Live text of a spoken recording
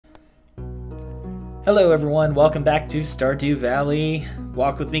Hello everyone, welcome back to Stardew Valley.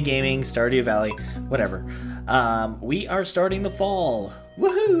 Walk with me gaming, Stardew Valley, whatever. We are starting the fall.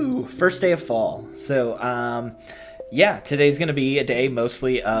 Woohoo! First day of fall. So, yeah, today's going to be a day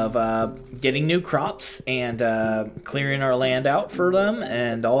mostly of getting new crops and clearing our land out for them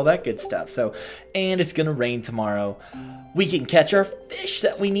and all that good stuff. So, and it's going to rain tomorrow. We can catch our fish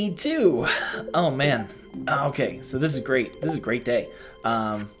that we need too. Oh man. Okay, so this is great. This is a great day.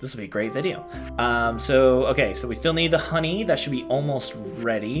 This will be a great video. Okay, so we still need the honey. That should be almost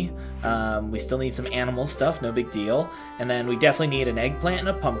ready. We still need some animal stuff, no big deal. And then we definitely need an eggplant and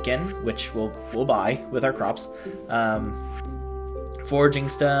a pumpkin, which we'll buy with our crops. Foraging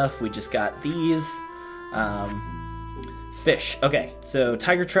stuff, we just got these. Fish. Okay, so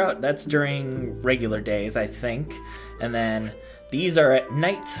tiger trout, that's during regular days, I think. And then these are at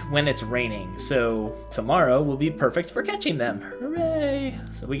night when it's raining, so tomorrow will be perfect for catching them. Hooray!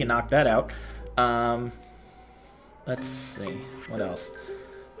 So we can knock that out. Let's see, what else?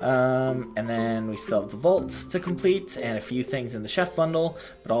 And then we still have the vaults to complete and a few things in the chef bundle,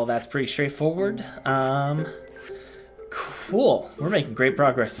 but all that's pretty straightforward. Cool, we're making great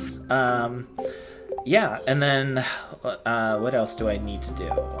progress. Yeah, and then what else do I need to do?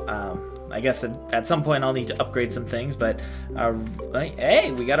 I guess at some point I'll need to upgrade some things, but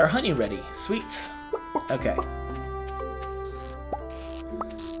hey, we got our honey ready. Sweet. Okay.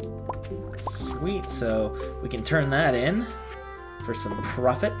 Sweet, so we can turn that in for some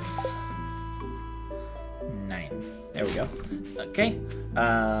profits. 9. There we go. Okay.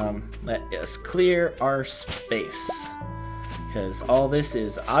 Let us clear our space, because all this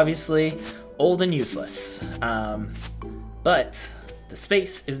is obviously old and useless. But the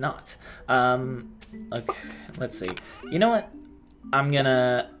space is not. Okay, let's see. You know what? I'm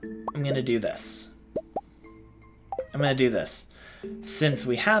gonna do this. I'm gonna do this. Since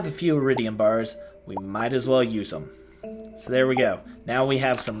we have a few iridium bars, we might as well use them. So there we go. Now we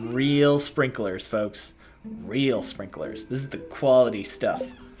have some real sprinklers, folks. Real sprinklers. This is the quality stuff.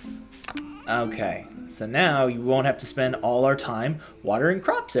 Okay, so now you won't have to spend all our time watering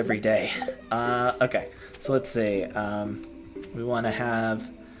crops every day. Okay, so let's see. We want to have...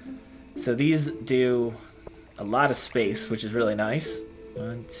 So these do a lot of space, which is really nice.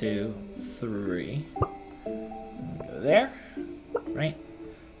 1, 2, 3. Go there, right?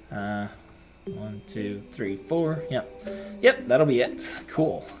 1, 2, 3, 4. Yep, that'll be it.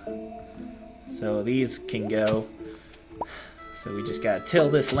 Cool. So these can go. So we just gotta till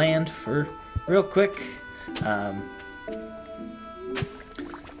this land for real quick.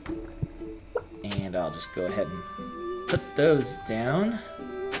 And I'll just go ahead and put those down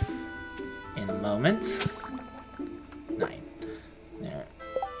in a moment. 9. There.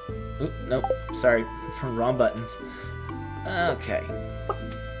 Oop, nope. Sorry. Wrong buttons. Okay.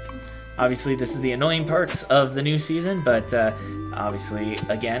 Obviously, this is the annoying part of the new season, but obviously,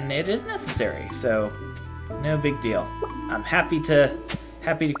 again, it is necessary. So, no big deal. I'm happy to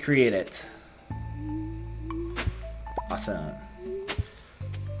create it. Awesome.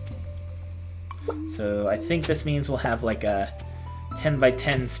 So I think this means we'll have like a 10 by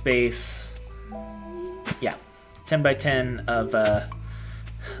 10 space. Yeah, 10 by 10 of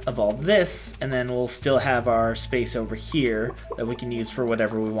all this, and then we'll still have our space over here that we can use for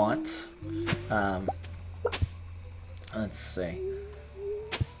whatever we want. Let's see.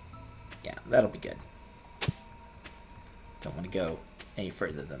 Yeah, that'll be good. Don't want to go any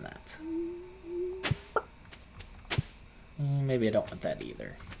further than that. Maybe I don't want that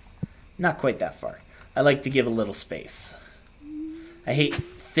either. Not quite that far. I like to give a little space. I hate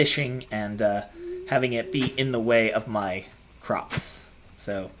fishing and having it be in the way of my crops.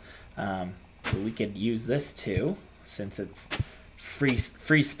 So we could use this too, since it's free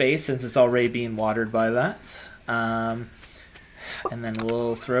space, since it's already being watered by that. And then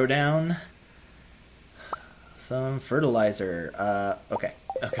we'll throw down some fertilizer. Okay.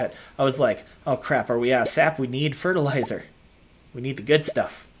 I was like, oh crap, are we out of sap? We need fertilizer. We need the good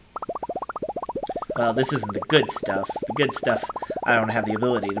stuff. Well, this isn't the good stuff. The good stuff I don't have the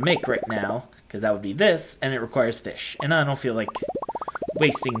ability to make right now, because that would be this, and it requires fish. And I don't feel like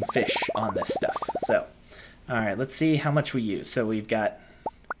wasting fish on this stuff. So, alright, let's see how much we use. So we've got,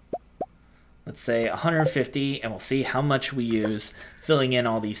 let's say, 150, and we'll see how much we use filling in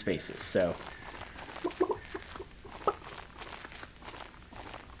all these spaces. So,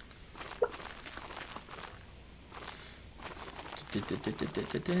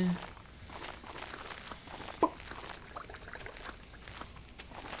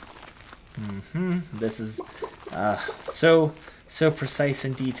 this is so precise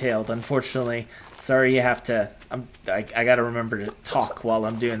and detailed. Unfortunately, sorry you have to. I gotta remember to talk while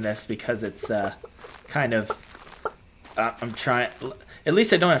I'm doing this because it's kind of... I'm trying... At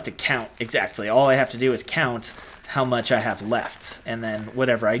least I don't have to count exactly. All I have to do is count how much I have left. And then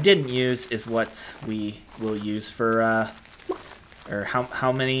whatever I didn't use is what we will use for... or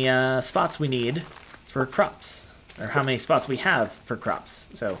how many spots we need for crops. Or how many spots we have for crops.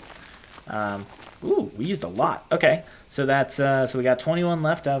 So... ooh, we used a lot. Okay, so that's so we got 21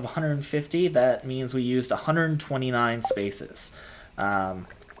 left out of 150. That means we used 129 spaces.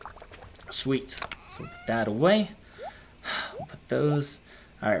 Sweet. So put that away. We'll put those.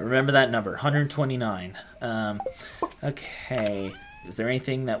 All right, remember that number, 129. Okay, is there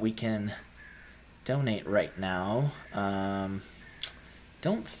anything that we can donate right now?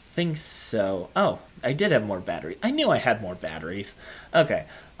 Don't think so. Oh, I did have more batteries. I knew I had more batteries. Okay.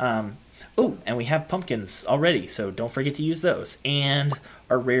 Oh, and we have pumpkins already, so don't forget to use those. And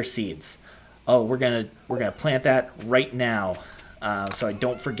our rare seeds. Oh, we're gonna plant that right now, so I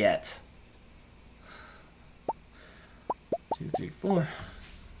don't forget. 2, 3, 4.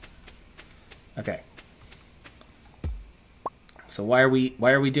 Okay. So why are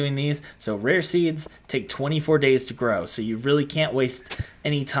we doing these? So rare seeds take 24 days to grow, so you really can't waste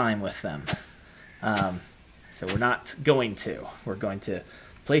any time with them. So we're not going to. We're going to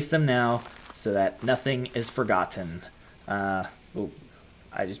place them now so that nothing is forgotten. Oh,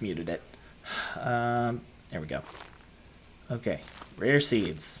 I just muted it. There we go. Okay, rare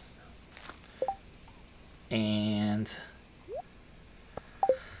seeds. And...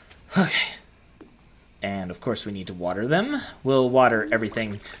 okay. And of course we need to water them. We'll water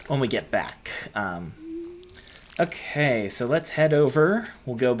everything when we get back. Okay, so let's head over.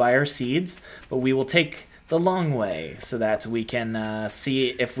 We'll go buy our seeds, but we will take the long way so that we can see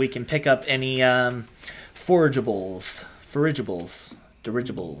if we can pick up any forageables,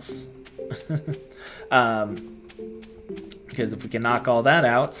 dirigibles. Because if we can knock all that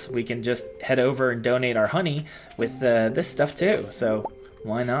out, we can just head over and donate our honey with this stuff too. So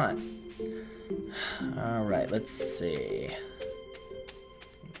why not? All right, let's see.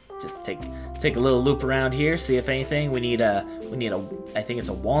 Just take a little loop around here, see if anything. We need a I think it's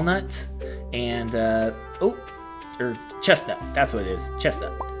a walnut and or chestnut. That's what it is.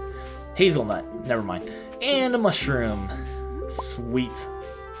 Chestnut. Hazelnut. Never mind. And a mushroom. Sweet.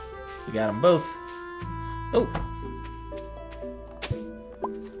 We got them both. Oh.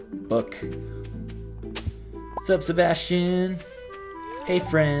 Book. What's up, Sebastian? Hey,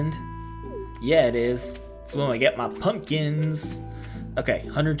 friend. Yeah, it is. It's when I get my pumpkins. Okay,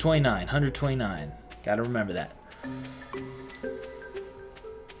 129. Gotta remember that.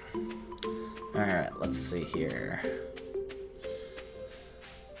 Alright, let's see here.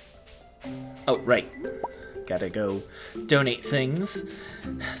 Oh, right. Gotta go donate things.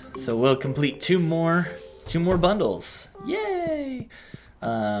 So we'll complete two more bundles. Yay!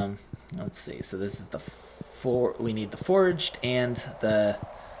 Let's see. So this is we need the foraged and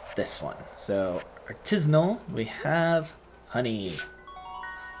this one. So artisanal, we have honey.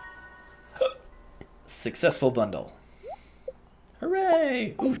 Successful bundle.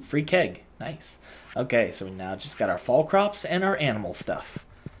 Hooray! Ooh, free keg. Nice. Okay, so we now just got our fall crops and our animal stuff.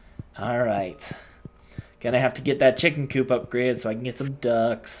 Alright. Gonna have to get that chicken coop upgraded so I can get some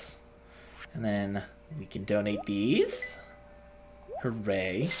ducks. And then we can donate these.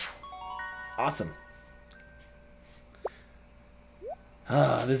 Hooray. Awesome.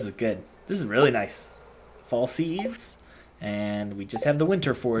 Oh, this is good. This is really nice. Fall seeds. And we just have the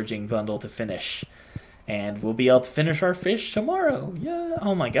winter foraging bundle to finish. And we'll be able to finish our fish tomorrow. Yeah.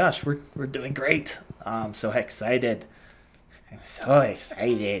 Oh my gosh, we're doing great. I'm so excited. I'm so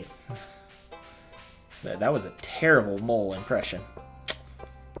excited. So that was a terrible mole impression.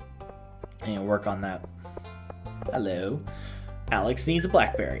 And work on that. Hello. Alex needs a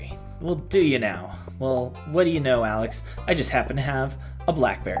blackberry. Well, do you now? Well, what do you know, Alex? I just happen to have a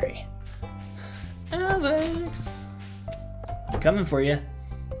blackberry. Alex! I'm coming for you.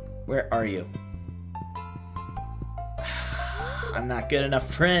 Where are you? I'm not good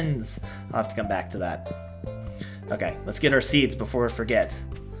enough friends. I'll have to come back to that. Okay, let's get our seeds before we forget.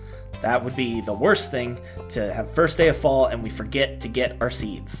 That would be the worst thing, to have first day of fall and we forget to get our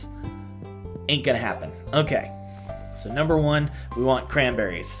seeds. Ain't gonna happen. Okay, so number one, we want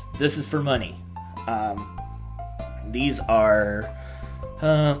cranberries. This is for money. These are,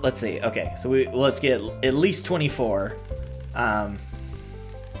 let's see. Okay, so let's get at least 24.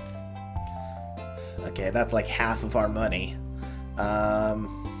 Okay, that's like half of our money.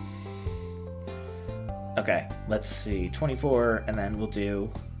 Okay, let's see, 24, and then we'll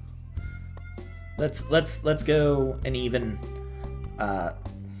do. Let's go an even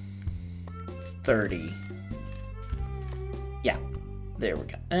 30. Yeah, there we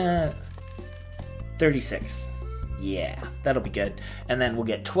go. 36. Yeah, that'll be good. And then we'll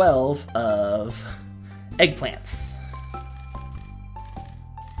get 12 of eggplants.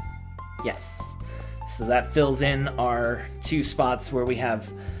 Yes. So that fills in our 2 spots where we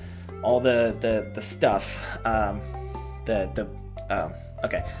have all the stuff.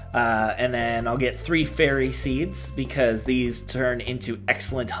 Okay. And then I'll get 3 fairy seeds because these turn into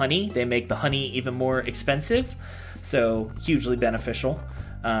excellent honey. They make the honey even more expensive, so hugely beneficial.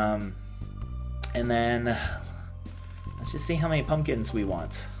 And then let's just see how many pumpkins we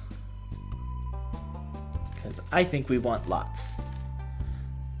want, because I think we want lots.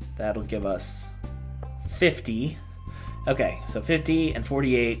 That'll give us 50. Okay, so 50 and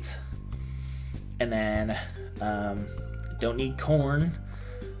 48. And then don't need corn.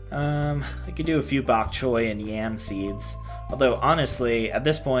 I could do a few bok choy and yam seeds. Although, honestly, at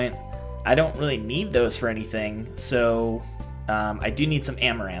this point, I don't really need those for anything. So, I do need some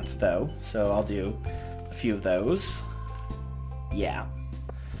amaranth, though. So, I'll do a few of those. Yeah.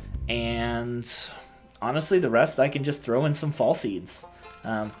 And, honestly, the rest I can just throw in some fall seeds.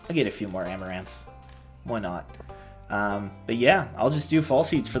 I'll get a few more amaranths. Why not? But yeah, I'll just do fall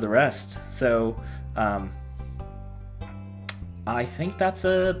seeds for the rest. So, I think that's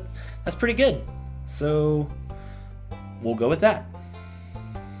pretty good. So we'll go with that.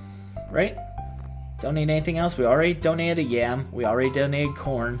 Right? Don't need anything else. We already donated a yam. We already donated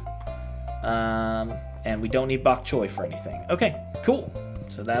corn. And we don't need bok choy for anything. Okay, cool.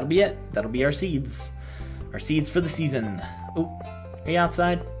 So that'll be it. That'll be our seeds. Our seeds for the season. Ooh, are you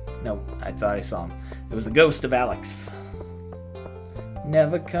outside? No, I thought I saw him. It was the ghost of Alex.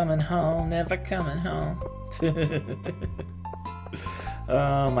 Never coming home, never coming home.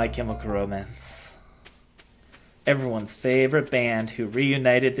 Oh, My Chemical Romance. Everyone's favorite band who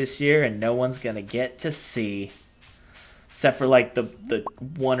reunited this year and no one's gonna get to see. Except for like the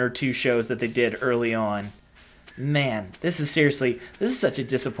 1 or 2 shows that they did early on. Man, this is such a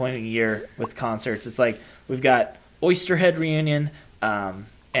disappointing year with concerts. It's like we've got Oysterhead reunion,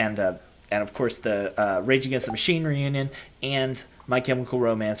 and of course the Rage Against the Machine reunion, and My Chemical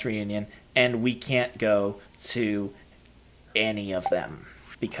Romance reunion, and we can't go to any of them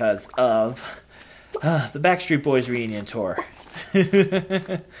because of the Backstreet Boys reunion tour.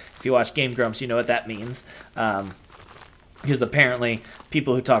 If you watch Game Grumps, you know what that means. Because apparently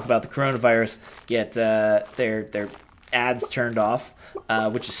people who talk about the coronavirus get their ads turned off,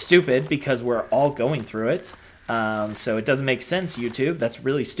 which is stupid because we're all going through it. So it doesn't make sense, YouTube. That's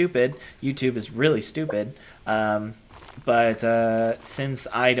really stupid. YouTube is really stupid. But since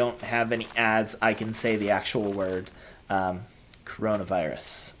I don't have any ads, I can say the actual word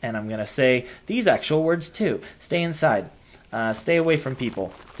coronavirus. And I'm going to say these actual words too. Stay inside. Stay away from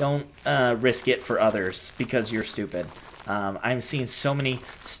people. Don't risk it for others because you're stupid. I'm seeing so many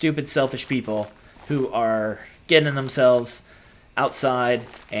stupid, selfish people who are getting themselves outside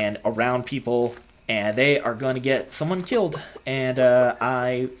and around people, and they are going to get someone killed. And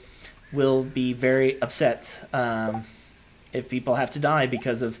I will be very upset if people have to die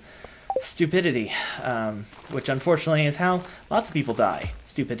because of stupidity, which unfortunately is how lots of people die.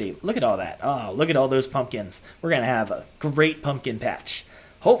 Stupidity. Look at all that. Oh, look at all those pumpkins. We're going to have a great pumpkin patch.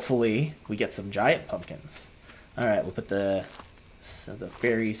 Hopefully, we get some giant pumpkins. All right, we'll put the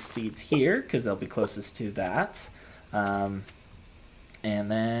fairy seeds here because they'll be closest to that. And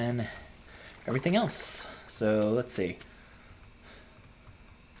then everything else. So let's see.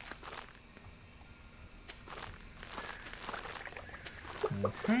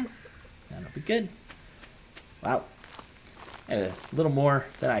 That'll be good. Wow. A little more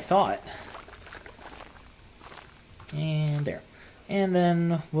than I thought. And there. And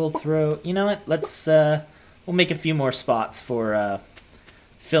then we'll throw, you know what? Let's we'll make a few more spots for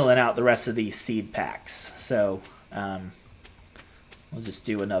filling out the rest of these seed packs. So we'll just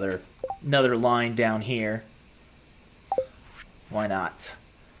do another line down here. Why not?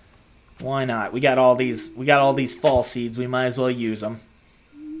 Why not? We got all these fall seeds. We might as well use them.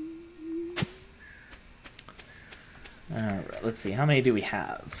 All right, let's see. How many do we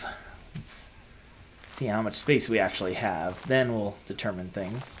have? Let's see how much space we actually have. Then we'll determine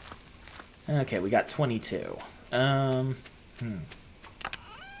things. Okay, we got 22.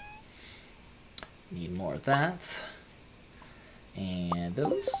 Need more of that. And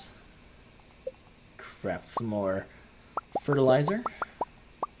those. Craft some more fertilizer.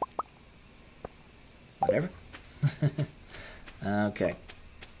 Whatever. Okay.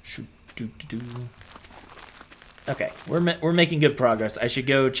 Okay, we're making good progress. I should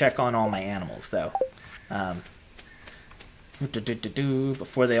go check on all my animals though,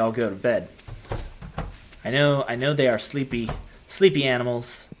 before they all go to bed. I know they are sleepy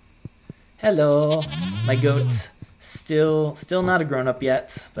animals. Hello, my goat. Still not a grown-up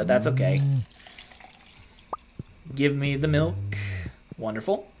yet, but that's okay. Give me the milk.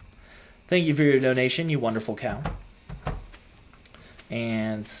 Wonderful. Thank you for your donation, you wonderful cow.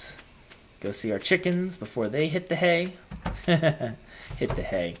 And go see our chickens before they hit the hay. Hit the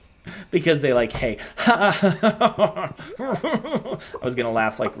hay. Because they like hay. I was going to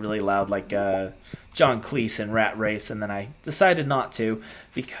laugh like really loud like John Cleese in Rat Race, and then I decided not to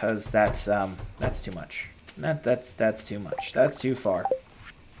because that's too much. That's too much. That's too far.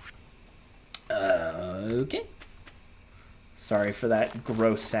 Okay. Sorry for that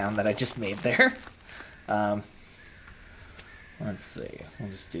gross sound that I just made there. Let's see. We'll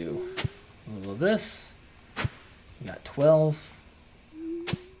just do a little of this. We got 12.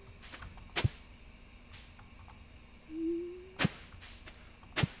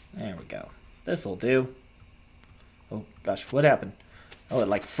 There we go. This'll do. Oh gosh, what happened? Oh, it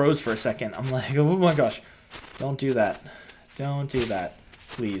like froze for a second. I'm like, oh my gosh. Don't do that. Don't do that.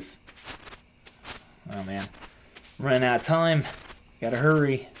 Please. Oh man. I'm running out of time. Gotta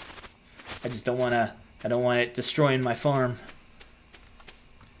hurry. I just don't wanna it destroying my farm.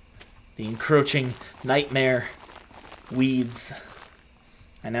 The encroaching nightmare weeds.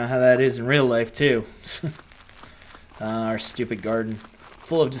 I know how that is in real life too. Our stupid garden.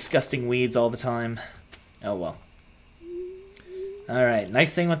 Full of disgusting weeds all the time. Oh well. Alright,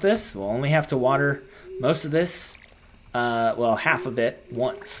 nice thing with this, we'll only have to water most of this, well, half of it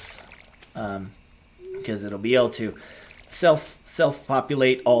once. Because it'll be able to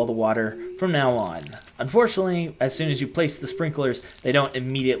self-populate all the water from now on. Unfortunately, as soon as you place the sprinklers, they don't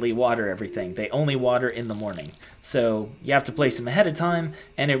immediately water everything. They only water in the morning. So you have to place them ahead of time,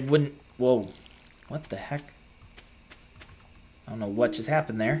 and it wouldn't... Whoa. What the heck? I don't know what just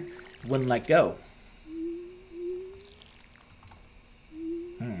happened there. It wouldn't let go.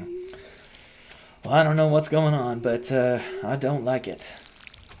 Well, I don't know what's going on, but I don't like it.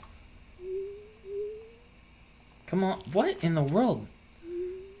 Come on. What in the world?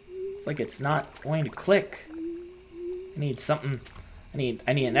 It's like it's not going to click. I need something. I need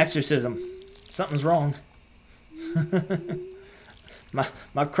an exorcism. Something's wrong.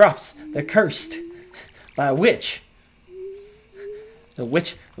 my crops, they're cursed by a witch. The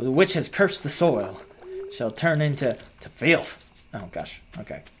witch has cursed the soil. Shall turn into filth. Oh gosh.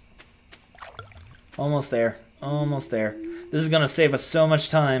 Okay. Almost there. Almost there. This is going to save us so much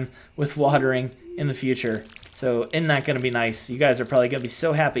time with watering in the future. So isn't that going to be nice? You guys are probably going to be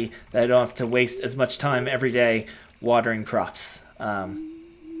so happy that I don't have to waste as much time every day watering crops. And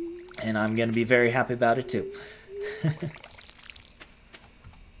I'm going to be very happy about it too.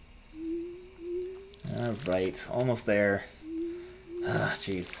 Alright. Almost there. Ah,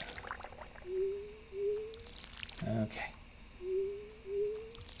 jeez. Okay.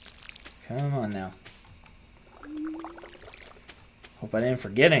 Come on now. Hope I didn't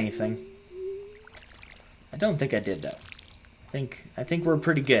forget anything. I don't think I did though. I think we're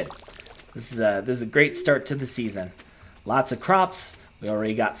pretty good. This is a great start to the season. Lots of crops. We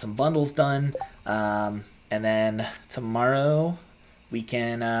already got some bundles done. And then tomorrow we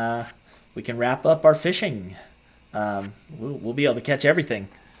can wrap up our fishing. We'll be able to catch everything.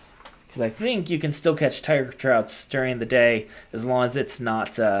 Because I think you can still catch tiger trouts during the day as long as it's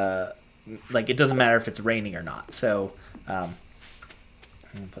not like it doesn't matter if it's raining or not. So I'm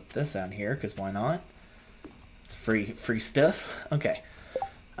gonna put this on here because why not? It's free stuff. Okay.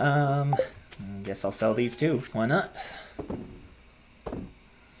 I guess I'll sell these too. Why not?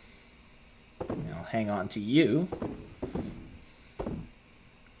 I'll hang on to you.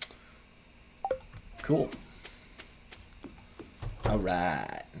 Cool. All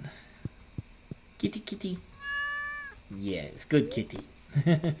right. Kitty, kitty. Yes, good kitty.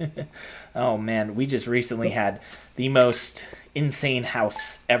 Oh man, we just recently had the most insane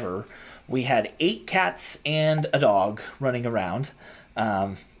house ever. We had 8 cats and a dog running around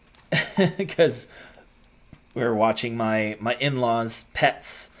because we were watching my in-laws'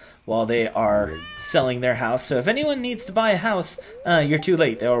 pets while they are selling their house. So if anyone needs to buy a house, you're too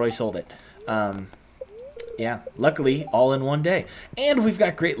late. They already sold it. Yeah, luckily, all in one day. And we've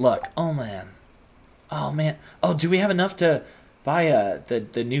got great luck. Oh man. Oh man. Oh, do we have enough to buy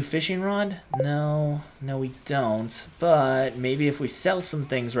the new fishing rod? No, we don't. But maybe if we sell some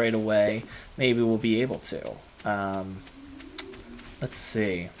things right away, maybe we'll be able to. Let's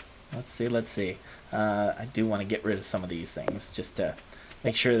see. I do want to get rid of some of these things just to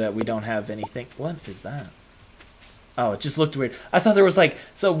make sure that we don't have anything. What is that? Oh, it just looked weird. I thought there was like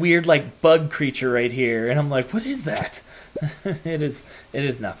some weird like bug creature right here, and I'm like, what is that? It is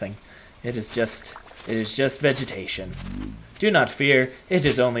nothing. It is just It is just vegetation. Do not fear, it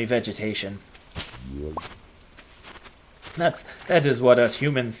is only vegetation. That is what us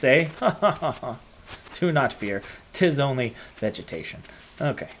humans say. Do not fear, 'tis only vegetation.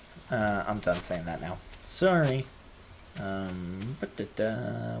 Okay, I'm done saying that now. Sorry. What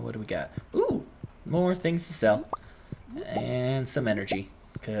do we got? Ooh, more things to sell. And some energy,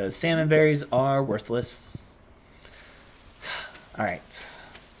 because salmon berries are worthless. Alright.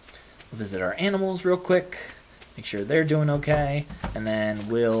 We'll visit our animals real quick. Make sure they're doing okay. And then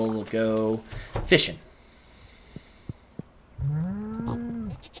we'll go fishing.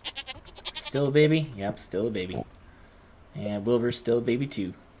 Still a baby? Yep, still a baby. And Wilbur's still a baby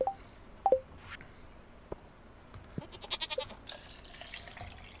too.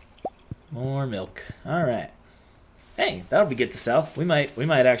 More milk. Alright. Hey, that'll be good to sell. We might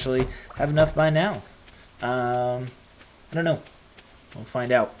actually have enough by now. I don't know. We'll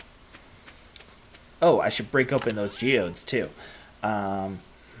find out. Oh, I should break open those geodes too. Will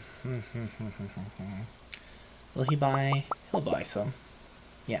he buy? He'll buy some.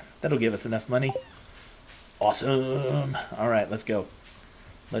 Yeah, that'll give us enough money. Awesome. All right, let's go.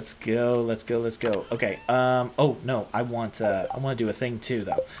 Let's go. Let's go. Let's go. Okay. Oh no, I want to do a thing too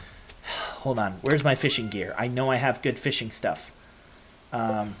though. Hold on. Where's my fishing gear? I know I have good fishing stuff.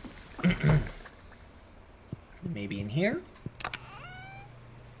 Maybe in here.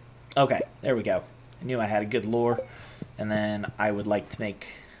 Okay, there we go. I knew I had a good lure, and then I would like to make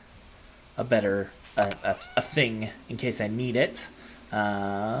a better a thing in case I need it.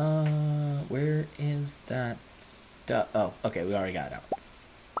 Where is that stuff? Oh, okay, we already got it out.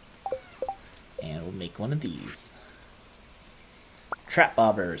 And we'll make one of these. Trap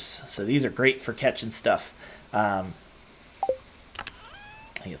bobbers. So these are great for catching stuff. I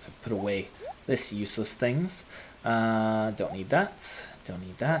guess I'll put away this useless things. Don't need that. Don't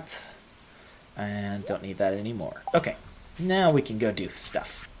need that. And don't need that anymore. Okay, now we can go do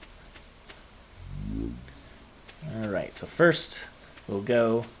stuff. Alright, so first we'll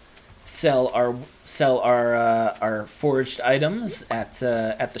go sell our foraged items at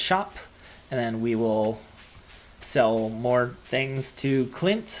the shop, and then we will sell more things to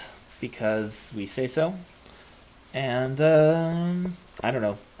Clint because we say so. And I don't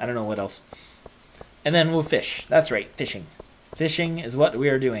know what else. And then we'll fish. That's right, fishing. Fishing is what we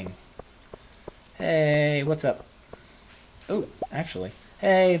are doing. Hey, what's up? Oh, actually,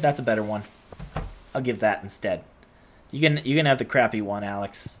 hey, that's a better one. I'll give that instead. You can have the crappy one,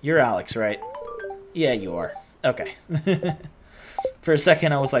 Alex. You're Alex, right? Yeah, you are. Okay. For a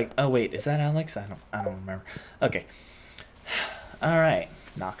second, I was like, oh wait, is that Alex? I don't remember. Okay. All right,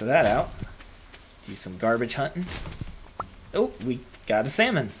 knock that out. Do some garbage hunting. Oh, we got a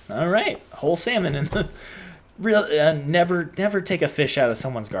salmon. All right, a whole salmon in the. Real, never take a fish out of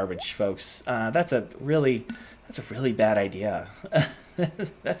someone's garbage, folks. That's a really bad idea.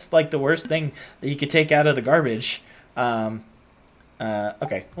 That's like the worst thing that you could take out of the garbage. Okay,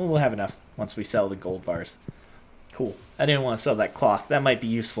 well, we'll have enough once we sell the gold bars. Cool. I didn't want to sell that cloth. That might be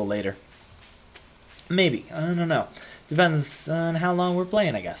useful later. Maybe. I don't know. Depends on how long we're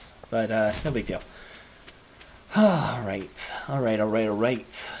playing, I guess. But no big deal. All right.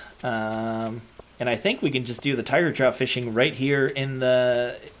 And I think we can just do the tiger trout fishing right here in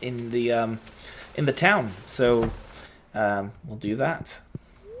the town. So we'll do that.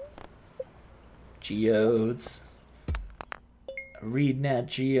 Geodes. Read Nat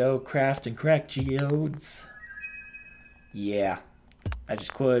Geo, craft and crack geodes. Yeah. I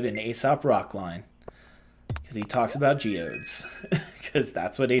just quoted an Aesop Rock line. Because he talks about geodes. Because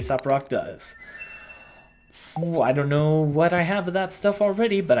that's what Aesop Rock does. Ooh, I don't know what I have of that stuff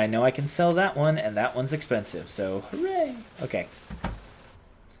already, but I know I can sell that one, and that one's expensive, so hooray. Okay.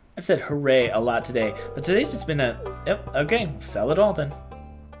 I've said hooray a lot today, but today's just been a... Yep, okay, sell it all then.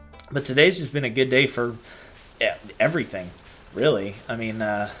 But today's just been a good day for everything, really. I mean,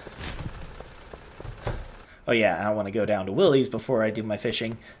 oh yeah, I want to go down to Willie's before I do my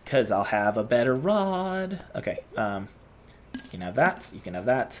fishing, because I'll have a better rod. Okay, you can have that, you can have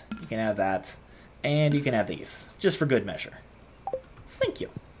that, you can have that. And you can have these, just for good measure. Thank you.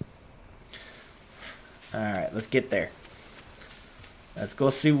 Alright, let's get there. Let's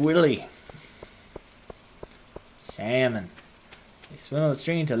go see Willie. Salmon. They swim in the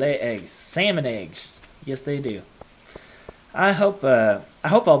stream to lay eggs. Salmon eggs. Yes, they do. I hope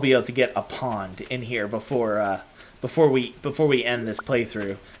I'll be able to get a pond in here before we end this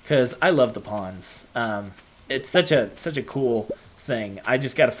playthrough, because I love the ponds. It's such a cool thing. I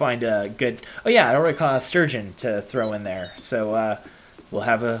just got to find a good... Oh yeah, I already caught a sturgeon to throw in there, so we'll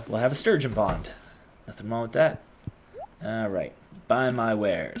have a sturgeon pond. Nothing wrong with that. All right, buy my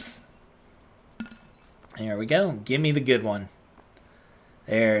wares. Here we go. Give me the good one.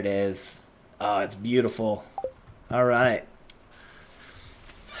 There it is. Oh, it's beautiful. All right.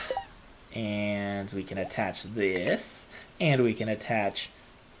 And we can attach this. And we can attach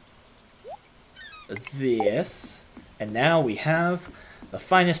this. And now we have the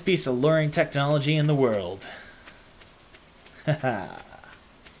finest piece of luring technology in the world. Haha.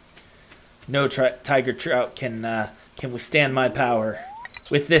 No tiger trout can withstand my power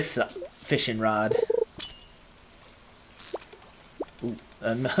with this fishing rod. Ooh,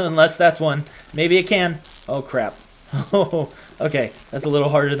 unless that's one. Maybe it can. Oh, crap. Oh, okay. That's a little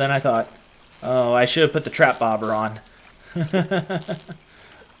harder than I thought. Oh, I should have put the trap bobber on.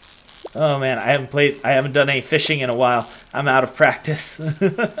 Oh, man. I haven't done any fishing in a while. I'm out of practice.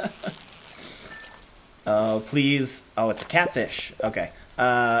 Oh, please. Oh, it's a catfish. Okay.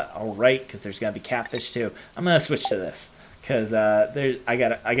 Alright, because there's gotta be catfish too. I'm gonna switch to this because I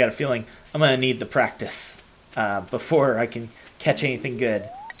got a feeling I'm gonna need the practice before I can catch anything good.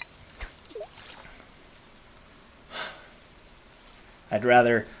 I'd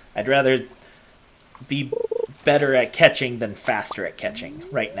rather be better at catching than faster at catching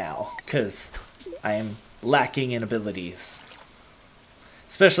right now because I am lacking in abilities,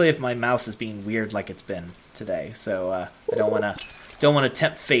 especially if my mouse is being weird like it's been today. So I don't want to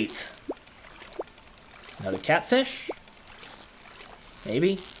tempt fate. Another catfish?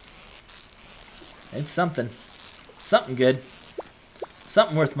 Maybe. It's something. Something good.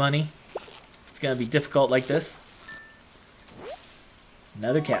 Something worth money. It's gonna be difficult like this.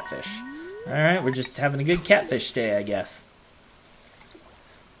 Another catfish. Alright, we're just having a good catfish day, I guess.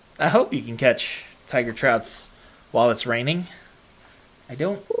 I hope you can catch tiger trouts while it's raining. I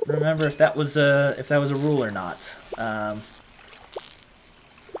don't remember if that was a rule or not.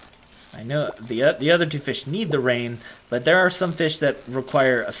 I know the other two fish need the rain, but there are some fish that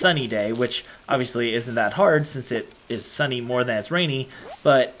require a sunny day, which obviously isn't that hard since it is sunny more than it's rainy.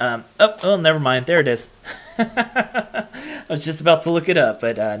 But oh, never mind. There it is. I was just about to look it up,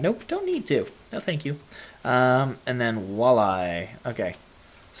 but nope, don't need to. No, thank you. And then walleye. Okay.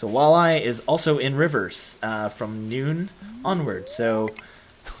 So walleye is also in rivers from noon onward. So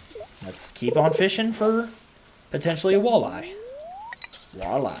let's keep on fishing for potentially a walleye.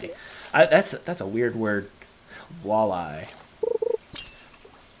 Walleye. That's a weird word. Walleye.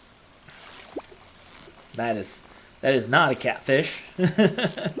 That is not a catfish.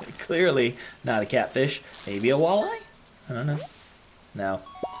 Clearly not a catfish. Maybe a walleye? I don't know. No.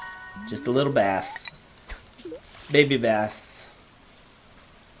 Just a little bass. Baby bass.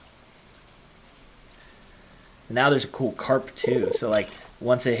 Now there's a cool carp too. So like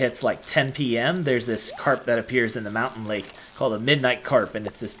once it hits like 10 p.m. there's this carp that appears in the mountain lake called a midnight carp, and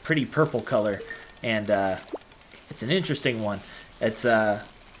it's this pretty purple color, and it's an interesting one. It's a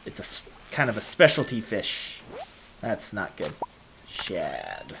kind of a specialty fish. That's not good.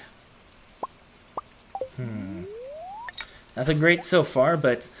 Shad. Nothing great so far,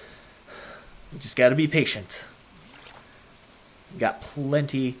 but we just got to be patient. Got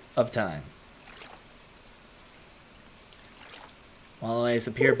plenty of time. Walleyes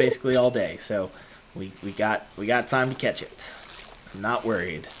appear basically all day, so we got time to catch it. I'm not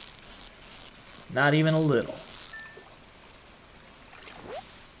worried. Not even a little.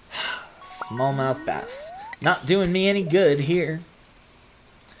 Smallmouth bass. Not doing me any good here.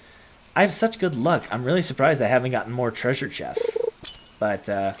 I have such good luck. I'm really surprised I haven't gotten more treasure chests. But,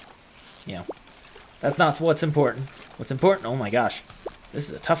 you know, that's not what's important. What's important, oh my gosh, this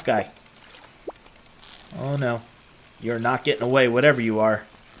is a tough guy. Oh no. You're not getting away, whatever you are.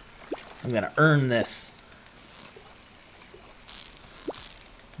 I'm gonna earn this.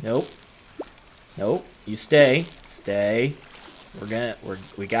 Nope. Nope. You stay. Stay.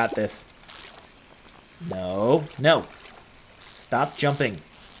 We got this. No. No. Stop jumping.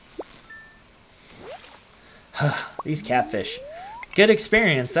 These catfish. Good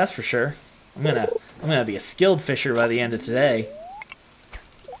experience, that's for sure. I'm gonna be a skilled fisher by the end of today.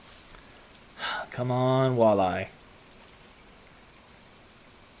 Come on, walleye.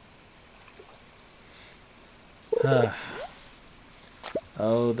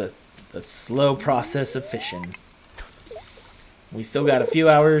 Oh, the slow process of fishing. We still got a few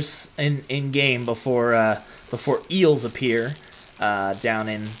hours in game before eels appear down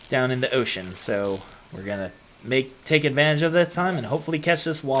in the ocean. So we're gonna take advantage of that time and hopefully catch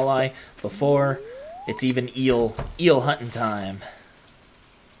this walleye before it's even eel hunting time.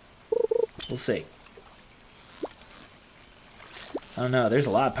 We'll see. I don't know. There's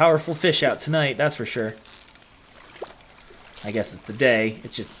a lot of powerful fish out tonight, that's for sure. I guess it's the day.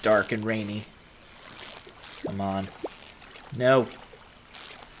 It's just dark and rainy. Come on. No.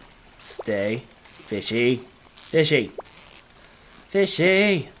 Stay. Fishy. Fishy.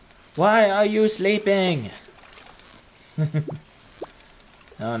 Fishy. Why are you sleeping?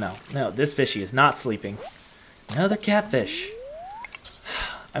 Oh no. No, this fishy is not sleeping. Another catfish.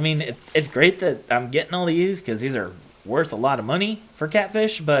 I mean, it's great that I'm getting all these because these are worth a lot of money for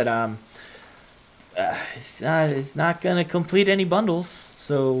catfish, but it's not gonna complete any bundles.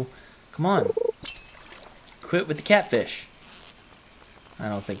 So, come on, quit with the catfish. I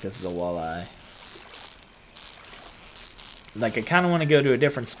don't think this is a walleye. Like, I kind of want to go to a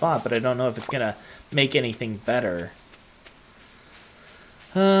different spot, but I don't know if it's gonna make anything better.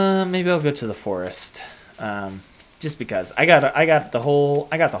 Maybe I'll go to the forest. Just because I got the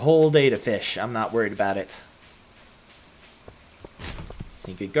whole day to fish. I'm not worried about it.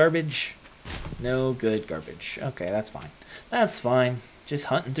 Any good garbage? No good garbage. Okay, that's fine. That's fine. Just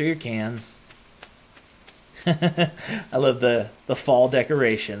hunting through your cans. I love the fall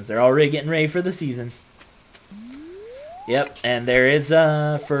decorations. They're already getting ready for the season. Yep, and there is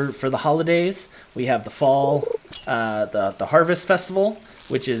for the holidays we have the fall the harvest festival,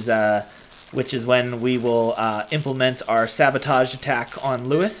 which is when we will implement our sabotage attack on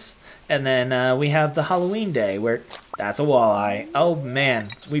Lewis. And then we have the Halloween day, where that's a walleye. Oh man,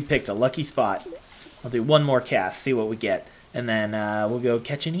 we picked a lucky spot. I'll do one more cast, see what we get. And then we'll go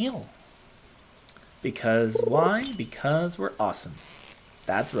catch an eel. Because why? Because we're awesome.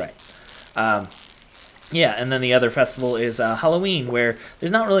 That's right. Yeah, and then the other festival is Halloween, where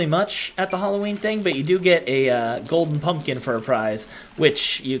there's not really much at the Halloween thing, but you do get a golden pumpkin for a prize,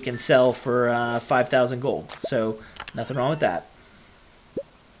 which you can sell for 5,000 gold. So, nothing wrong with that.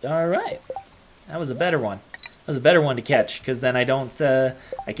 Alright. That was a better one. That was a better one to catch, because then I don't,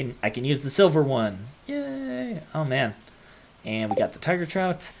 I can use the silver one. Yay! Oh, man. And we got the tiger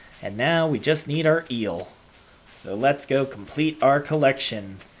trout, and now we just need our eel. So let's go complete our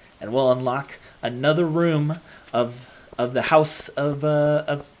collection, and we'll unlock another room of the house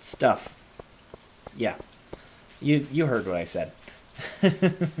of stuff. Yeah, you heard what I said.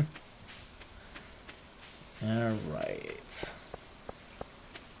 All right,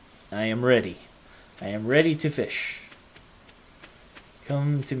 I am ready. I am ready to fish.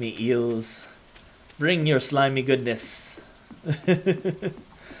 Come to me, eels. Bring your slimy goodness.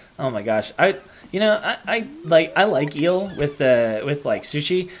 Oh my gosh, I like eel with like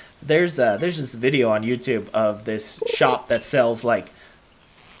sushi. There's this video on YouTube of this shop that sells like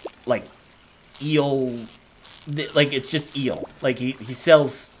eel, like it's just eel. Like he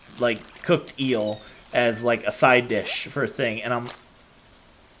sells like cooked eel as like a side dish for a thing, and I'm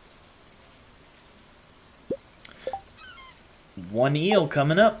one eel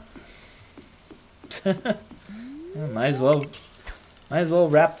coming up. Might as well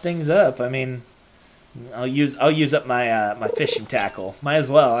wrap things up. I mean, I'll use up my my fishing tackle. Might as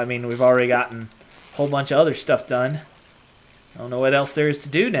well. I mean, we've already gotten a whole bunch of other stuff done. I don't know what else there is to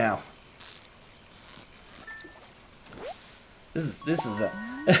do now. This is a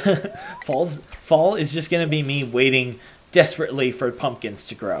fall is just gonna be me waiting desperately for pumpkins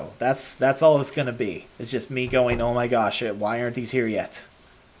to grow. That's all it's gonna be. It's just me going, oh my gosh, why aren't these here yet?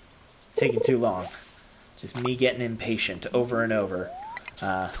 It's taking too long. Just me getting impatient over and over.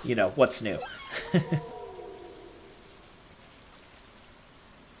 You know, what's new?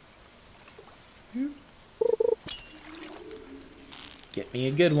 Get me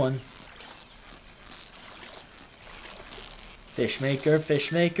a good one. Fish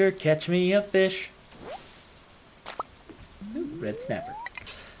maker, catch me a fish. Ooh, red snapper.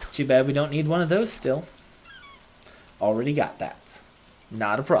 Too bad we don't need one of those still. Already got that.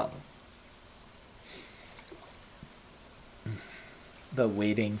 Not a problem. The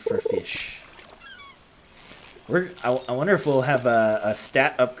waiting for fish. I wonder if we'll have a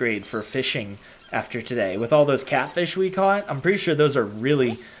stat upgrade for fishing after today. With all those catfish we caught, I'm pretty sure those are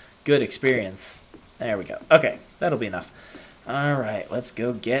really good experience. There we go. Okay, that'll be enough. Alright, let's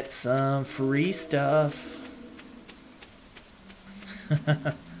go get some free stuff.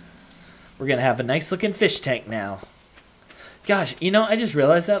 We're gonna have a nice looking fish tank now. Gosh, you know, I just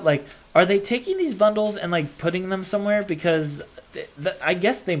realized that, like, are they taking these bundles and, like, putting them somewhere? Because I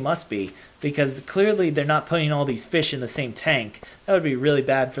guess they must be, because clearly they're not putting all these fish in the same tank. That would be really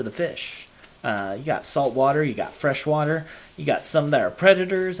bad for the fish. You got salt water, you got fresh water, you got some that are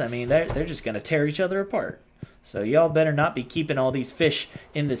predators. I mean, they're just going to tear each other apart. So y'all better not be keeping all these fish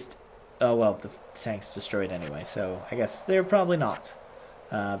in this... Oh, well, the tank's destroyed anyway, so I guess they're probably not.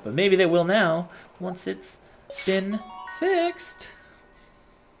 But maybe they will now, once it's been fixed.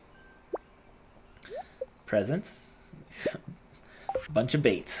 Presents. Bunch of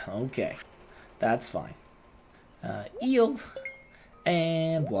bait. Okay. That's fine. Eel.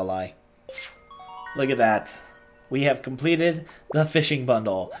 And walleye. Look at that. We have completed the fishing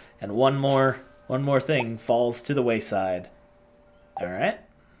bundle, and one more thing falls to the wayside. All right.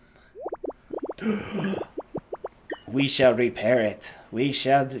 We shall repair it. We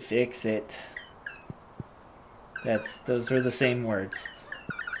shall fix it. Those are the same words.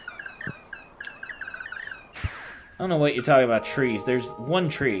 I don't know what you're talking about trees. There's one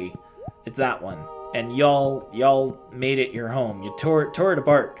tree. It's that one. And y'all made it your home. You tore it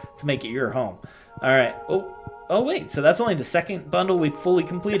apart to make it your home. All right. Oh wait. So that's only the second bundle we've fully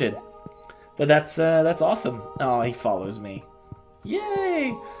completed. But that's awesome. Oh, he follows me.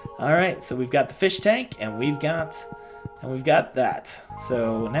 Yay! All right. So we've got the fish tank, and we've got that.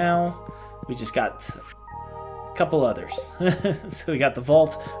 So now we just got a couple others. So we got the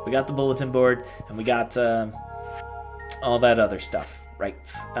vault, we got the bulletin board, and we got all that other stuff. Right.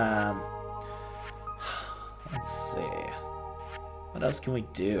 Let's see. What else can we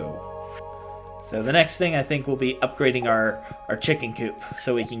do? So the next thing I think will be upgrading our chicken coop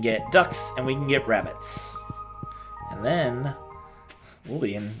so we can get ducks and we can get rabbits. And then we'll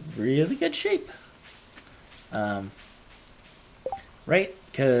be in really good shape. Right?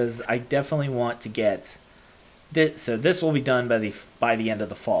 Because I definitely want to get this. So this will be done by the end of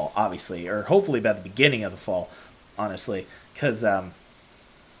the fall, obviously, or hopefully by the beginning of the fall, honestly, because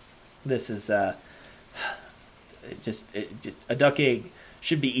this is just a duck egg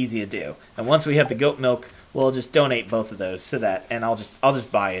should be easy to do. And once we have the goat milk, we'll just donate both of those so that, and I'll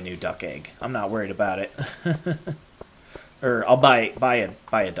just buy a new duck egg. I'm not worried about it. Or I'll buy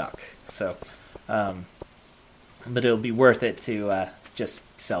a duck. So, but it'll be worth it to just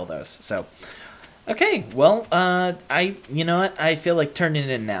sell those. So, okay, well, you know what? I feel like turning it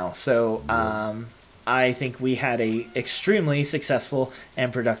in now. So, I think we had a extremely successful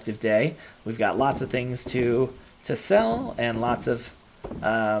and productive day. We've got lots of things to sell and lots of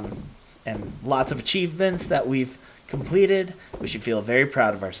achievements that we've completed. We should feel very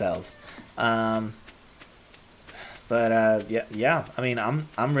proud of ourselves. Yeah. I mean, I'm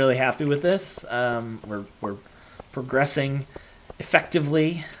really happy with this. We're progressing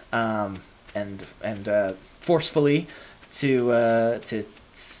effectively and forcefully to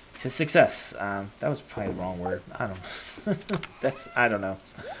success. That was probably the wrong word. I don't know.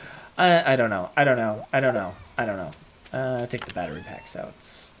 I don't know. I don't know. Take the battery packs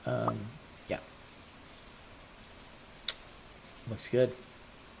out. Yeah. Looks good.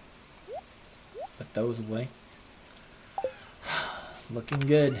 Put those away. Looking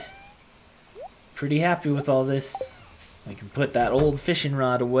good. Pretty happy with all this. We can put that old fishing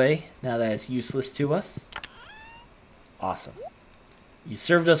rod away now that it's useless to us. Awesome. You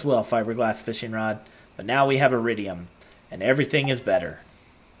served us well, fiberglass fishing rod, but now we have iridium, and everything is better.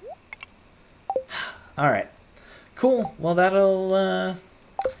 Alright. Cool. Well, that'll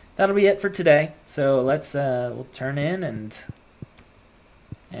be it for today. So let's we'll turn in and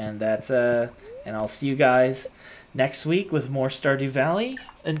that's and I'll see you guys next week with more Stardew Valley,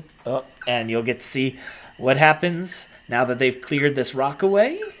 and you'll get to see what happens now that they've cleared this rock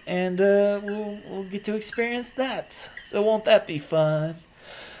away, and we'll get to experience that. So won't that be fun?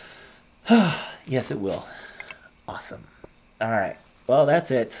 Yes, it will. Awesome. All right. Well, that's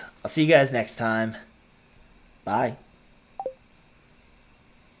it. I'll see you guys next time. Bye.